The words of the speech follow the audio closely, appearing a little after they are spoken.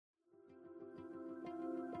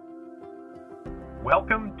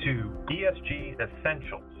Welcome to ESG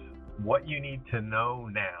Essentials, What You Need to Know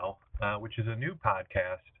Now, which is a new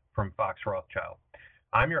podcast from Fox Rothschild.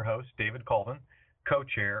 I'm your host, David Colvin,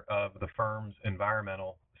 co-chair of the firm's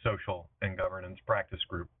Environmental, Social, and Governance Practice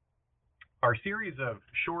Group. Our series of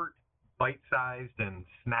short, bite-sized, and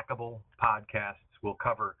snackable podcasts will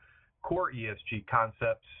cover core ESG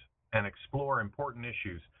concepts and explore important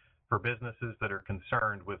issues for businesses that are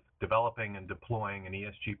concerned with developing and deploying an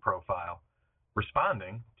ESG profile,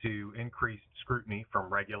 responding to increased scrutiny from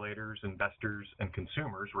regulators, investors, and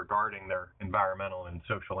consumers regarding their environmental and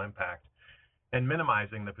social impact, and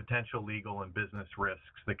minimizing the potential legal and business risks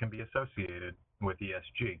that can be associated with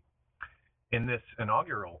ESG. In this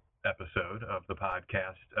inaugural episode of the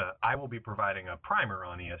podcast, I will be providing a primer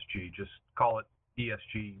on ESG, just call it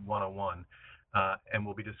ESG 101, and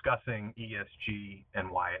we'll be discussing ESG and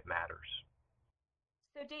why it matters.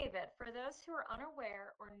 So David, for those who are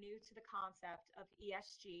unaware or new to the concept of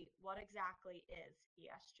ESG, what exactly is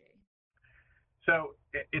ESG? So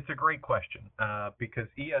it's a great question because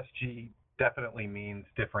ESG definitely means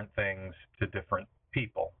different things to different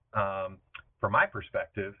people. From my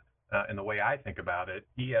perspective, and the way I think about it,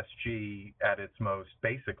 ESG at its most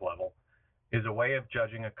basic level is a way of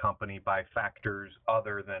judging a company by factors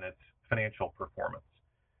other than its financial performance.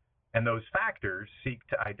 And those factors seek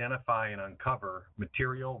to identify and uncover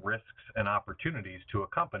material risks and opportunities to a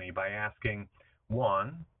company by asking,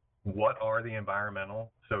 one, what are the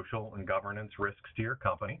environmental, social, and governance risks to your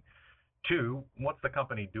company? Two, what's the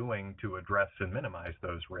company doing to address and minimize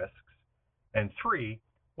those risks? And three,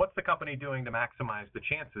 what's the company doing to maximize the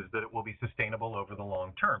chances that it will be sustainable over the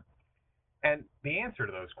long term? And the answer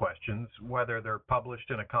to those questions, whether they're published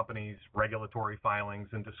in a company's regulatory filings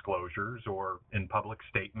and disclosures or in public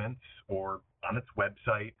statements or on its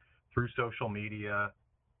website, through social media,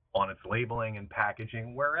 on its labeling and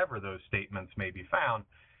packaging, wherever those statements may be found,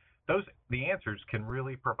 the answers can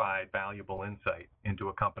really provide valuable insight into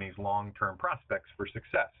a company's long-term prospects for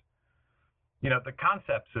success. You know, the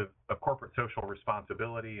concepts of corporate social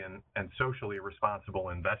responsibility and socially responsible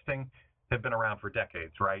investing have been around for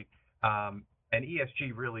decades, right? And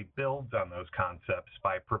ESG really builds on those concepts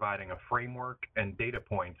by providing a framework and data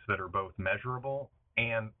points that are both measurable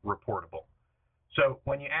and reportable. So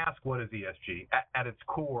when you ask what is ESG, at its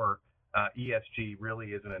core, ESG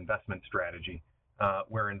really is an investment strategy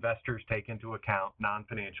where investors take into account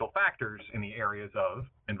non-financial factors in the areas of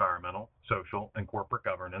environmental, social, and corporate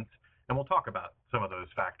governance. And we'll talk about some of those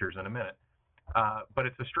factors in a minute. But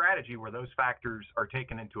it's a strategy where those factors are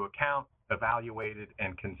taken into account, evaluated,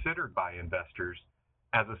 and considered by investors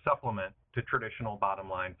as a supplement to traditional bottom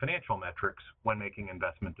line financial metrics when making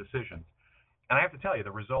investment decisions. And I have to tell you,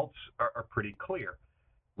 the results are pretty clear.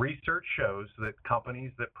 Research shows that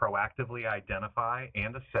companies that proactively identify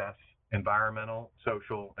and assess environmental,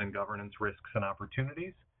 social, and governance risks and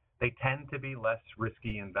opportunities, they tend to be less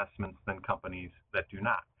risky investments than companies that do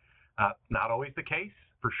not. Not always the case,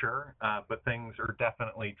 for sure, but things are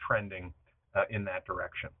definitely trending in that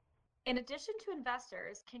direction. In addition to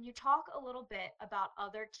investors, can you talk a little bit about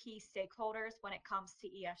other key stakeholders when it comes to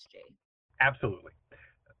ESG? Absolutely.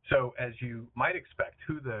 So as you might expect,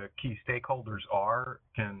 who the key stakeholders are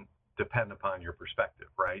can depend upon your perspective,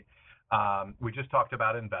 right? We just talked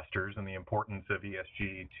about investors and the importance of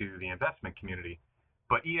ESG to the investment community,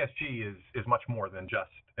 but ESG is much more than just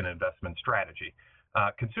an investment strategy.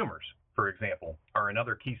 Consumers, for example, are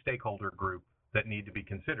another key stakeholder group that need to be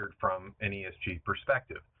considered from an ESG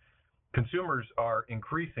perspective. Consumers are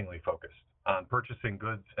increasingly focused on purchasing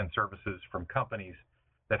goods and services from companies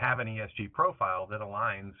that have an ESG profile that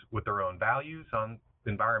aligns with their own values on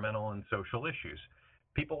environmental and social issues.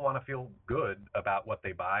 People want to feel good about what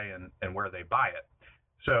they buy and where they buy it.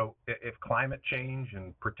 So if climate change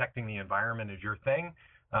and protecting the environment is your thing,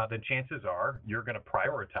 then chances are you're going to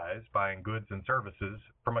prioritize buying goods and services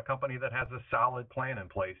from a company that has a solid plan in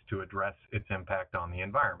place to address its impact on the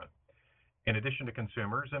environment. In addition to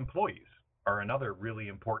consumers, employees are another really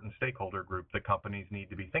important stakeholder group that companies need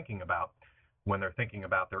to be thinking about when they're thinking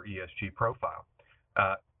about their ESG profile.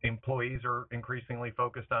 Employees are increasingly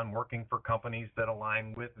focused on working for companies that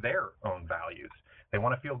align with their own values. They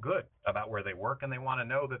want to feel good about where they work, and they want to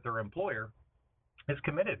know that their employer is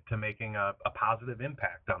committed to making a positive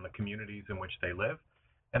impact on the communities in which they live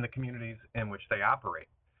and the communities in which they operate.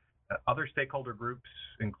 Other stakeholder groups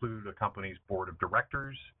include a company's board of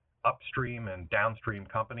directors, upstream and downstream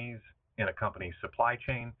companies in a company's supply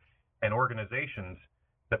chain, and organizations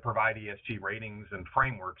that provide ESG ratings and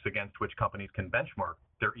frameworks against which companies can benchmark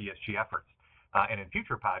their ESG efforts. And in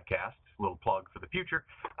future podcasts, little plug for the future,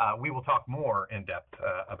 we will talk more in depth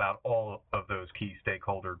about all of those key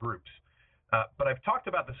stakeholder groups. But I've talked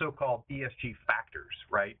about the so-called ESG factors,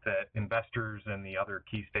 right, that investors and the other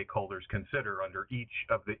key stakeholders consider under each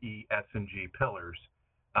of the E, S, and G pillars.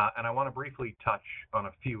 And I want to briefly touch on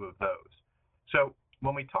a few of those. So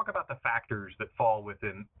when we talk about the factors that fall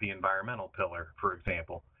within the environmental pillar, for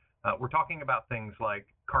example, we're talking about things like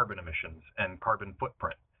carbon emissions and carbon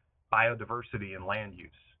footprint, biodiversity and land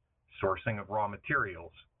use, sourcing of raw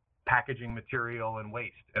materials, packaging material and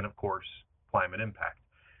waste, and of course, climate impact.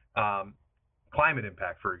 Climate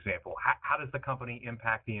impact, for example, how does the company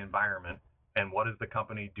impact the environment, and what is the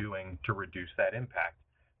company doing to reduce that impact?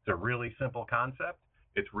 It's a really simple concept.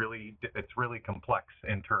 It's really complex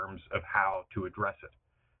in terms of how to address it.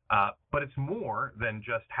 But it's more than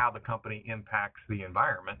just how the company impacts the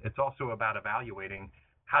environment. It's also about evaluating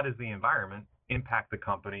how does the environment impact the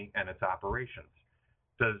company and its operations.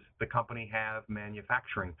 Does the company have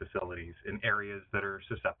manufacturing facilities in areas that are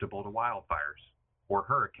susceptible to wildfires or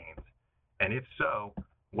hurricanes? And if so,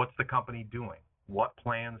 what's the company doing? What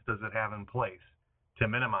plans does it have in place to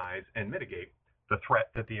minimize and mitigate the threat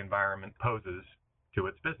that the environment poses to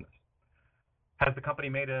its business? Has the company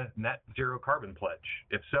made a net zero carbon pledge?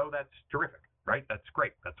 If so, that's terrific, right? That's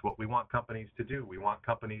great. That's what we want companies to do. We want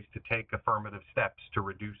companies to take affirmative steps to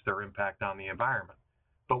reduce their impact on the environment.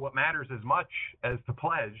 But what matters as much as the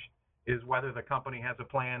pledge is whether the company has a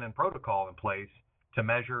plan and protocol in place to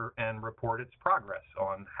measure and report its progress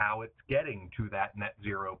on how it's getting to that net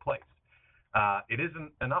zero place. It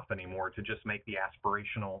isn't enough anymore to just make the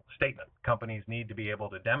aspirational statement. Companies need to be able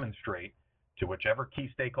to demonstrate to whichever key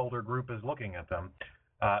stakeholder group is looking at them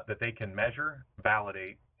that they can measure,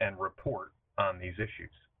 validate, and report on these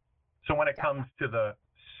issues. So when it comes to the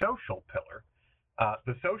social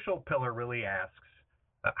pillar really asks,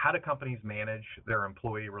 how do companies manage their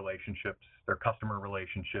employee relationships, their customer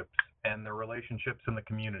relationships, and their relationships in the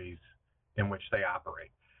communities in which they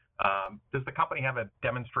operate? Does the company have a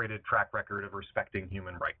demonstrated track record of respecting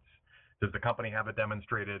human rights? Does the company have a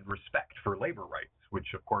demonstrated respect for labor rights,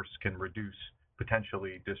 which of course can reduce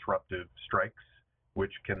potentially disruptive strikes,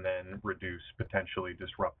 which can then reduce potentially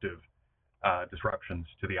disruptions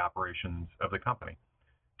to the operations of the company?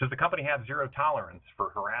 Does the company have zero tolerance for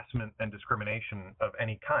harassment and discrimination of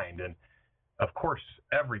any kind? And of course,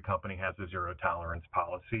 every company has a zero tolerance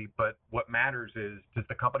policy, but what matters is, does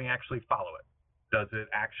the company actually follow it? Does it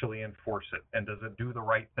actually enforce it? And does it do the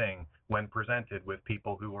right thing when presented with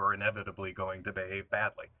people who are inevitably going to behave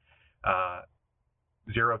badly?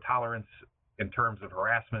 Zero tolerance in terms of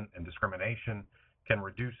harassment and discrimination can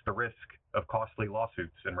reduce the risk of costly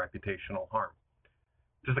lawsuits and reputational harm.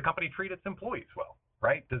 Does the company treat its employees well,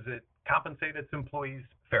 right? Does it compensate its employees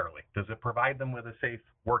fairly? Does it provide them with a safe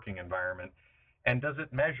working environment? And does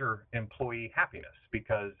it measure employee happiness?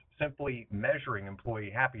 Because simply measuring employee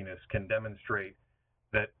happiness can demonstrate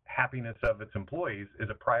that happiness of its employees is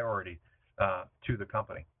a priority to the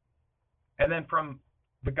company. And then from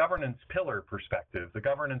the governance pillar perspective, the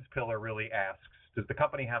governance pillar really asks, does the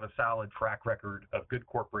company have a solid track record of good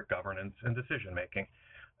corporate governance and decision making?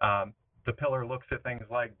 The pillar looks at things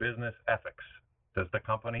like business ethics. Does the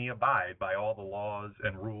company abide by all the laws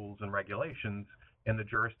and rules and regulations in the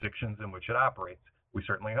jurisdictions in which it operates? We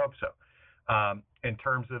certainly hope so. In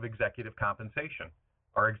terms of executive compensation,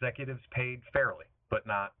 are executives paid fairly, but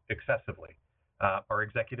not excessively? Are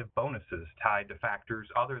executive bonuses tied to factors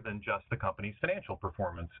other than just the company's financial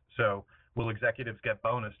performance? So will executives get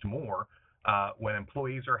bonused more when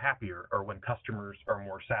employees are happier or when customers are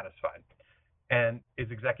more satisfied? And is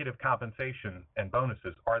executive compensation and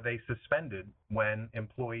bonuses, are they suspended when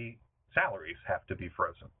employee salaries have to be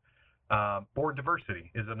frozen? Board diversity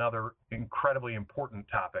is another incredibly important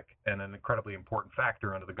topic and an incredibly important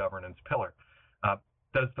factor under the governance pillar.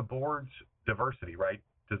 Does the board's diversity, right?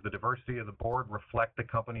 Does the diversity of the board reflect the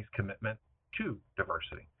company's commitment to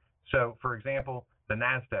diversity? So, for example, the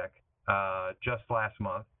NASDAQ just last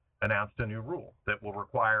month announced a new rule that will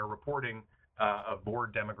require reporting of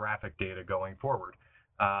board demographic data going forward.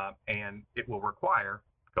 And it will require,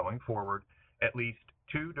 going forward, at least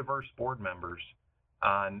 2 diverse board members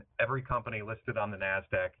on every company listed on the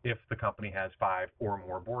NASDAQ if the company has 5 or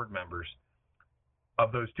more board members.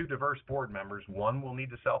 Of those 2 diverse board members, 1 will need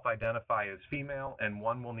to self-identify as female and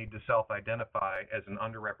 1 will need to self-identify as an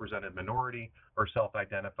underrepresented minority or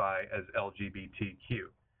self-identify as LGBTQ.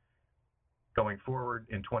 Going forward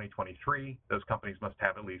in 2023, those companies must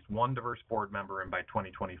have at least 1 diverse board member, and by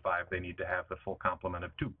 2025, they need to have the full complement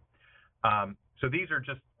of 2. So these are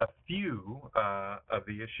just a few of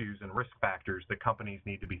the issues and risk factors that companies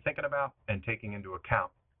need to be thinking about and taking into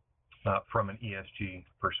account from an ESG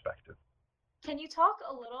perspective. Can you talk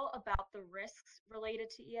a little about the risks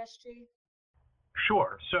related to ESG?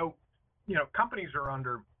 Sure. So, companies are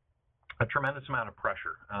under a tremendous amount of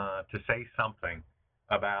pressure to say something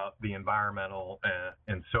about the environmental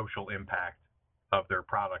and social impact of their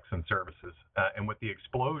products and services. And with the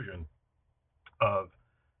explosion of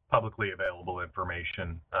publicly available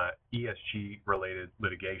information, ESG-related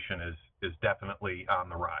litigation is definitely on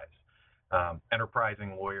the rise.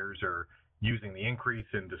 Enterprising lawyers are using the increase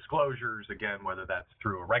in disclosures, again, whether that's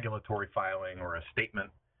through a regulatory filing or a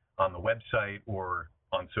statement on the website or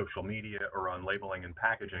on social media or on labeling and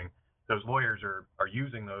packaging. Those lawyers are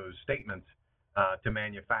using those statements to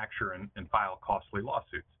manufacture and file costly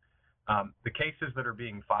lawsuits. The cases that are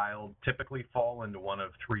being filed typically fall into one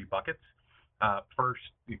of three buckets. First,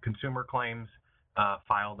 the consumer claims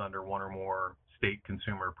filed under one or more state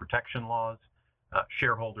consumer protection laws,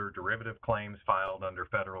 shareholder derivative claims filed under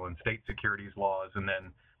federal and state securities laws, and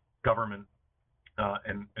then government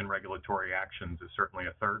and regulatory actions is certainly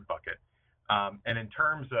a third bucket. And in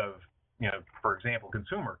terms of, for example,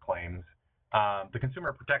 consumer claims, the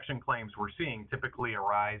consumer protection claims we're seeing typically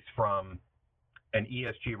arise from an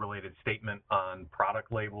ESG-related statement on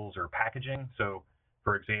product labels or packaging. So,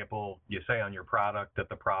 for example, you say on your product that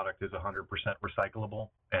the product is 100% recyclable,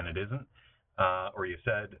 and it isn't. Or you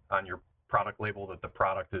said on your product label that the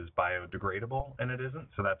product is biodegradable, and it isn't.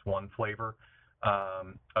 So that's one flavor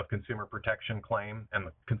of consumer protection claim, and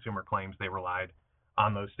the consumer claims they relied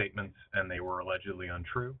on those statements and they were allegedly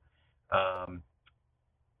untrue.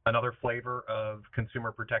 Another flavor of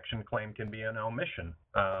consumer protection claim can be an omission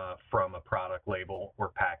from a product label or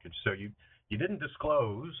package. So you didn't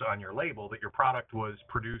disclose on your label that your product was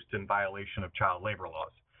produced in violation of child labor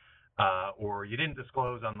laws, or you didn't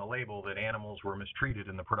disclose on the label that animals were mistreated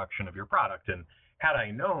in the production of your product. And had I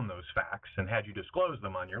known those facts and had you disclosed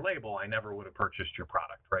them on your label, I never would have purchased your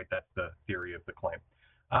product, right? That's the theory of the claim.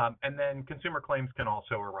 And then consumer claims can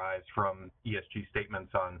also arise from ESG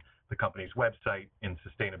statements on the company's website, in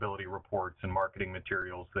sustainability reports and marketing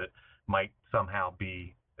materials that might somehow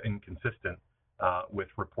be inconsistent with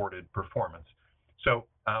reported performance. So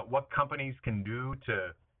what companies can do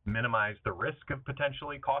to minimize the risk of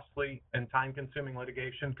potentially costly and time-consuming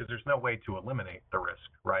litigation, because there's no way to eliminate the risk,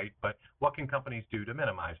 right? But what can companies do to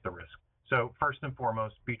minimize the risk? So first and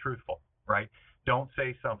foremost, be truthful, right? Don't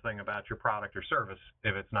say something about your product or service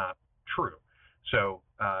if it's not true. So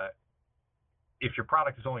if your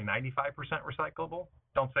product is only 95% recyclable,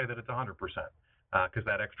 don't say that it's 100%, because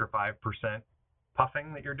that extra 5%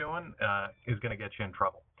 puffing that you're doing is going to get you in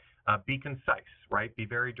trouble. Be concise, right? Be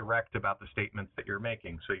very direct about the statements that you're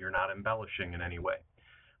making so you're not embellishing in any way.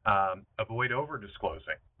 Avoid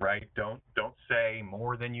over-disclosing, right? Don't say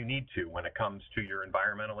more than you need to when it comes to your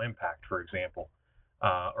environmental impact, for example,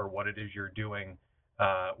 or what it is you're doing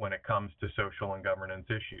when it comes to social and governance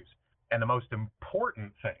issues. And the most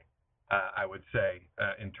important thing, I would say,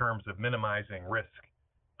 in terms of minimizing risk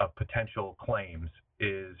of potential claims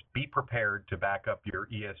is be prepared to back up your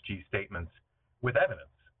ESG statements with evidence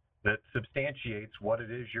that substantiates what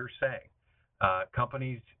it is you're saying.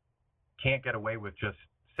 Companies can't get away with just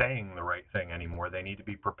saying the right thing anymore. They need to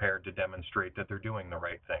be prepared to demonstrate that they're doing the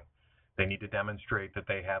right thing. They need to demonstrate that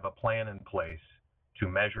they have a plan in place to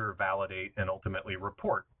measure, validate, and ultimately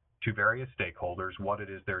report to various stakeholders what it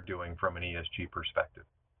is they're doing from an ESG perspective.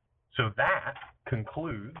 So that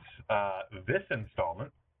concludes this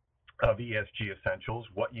installment of ESG Essentials,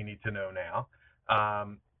 What You Need to Know Now.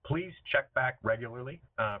 Please check back regularly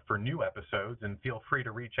for new episodes, and feel free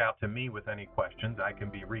to reach out to me with any questions. I can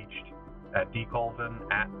be reached at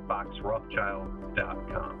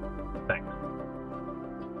dcolvin@foxrothschild.com. Thanks.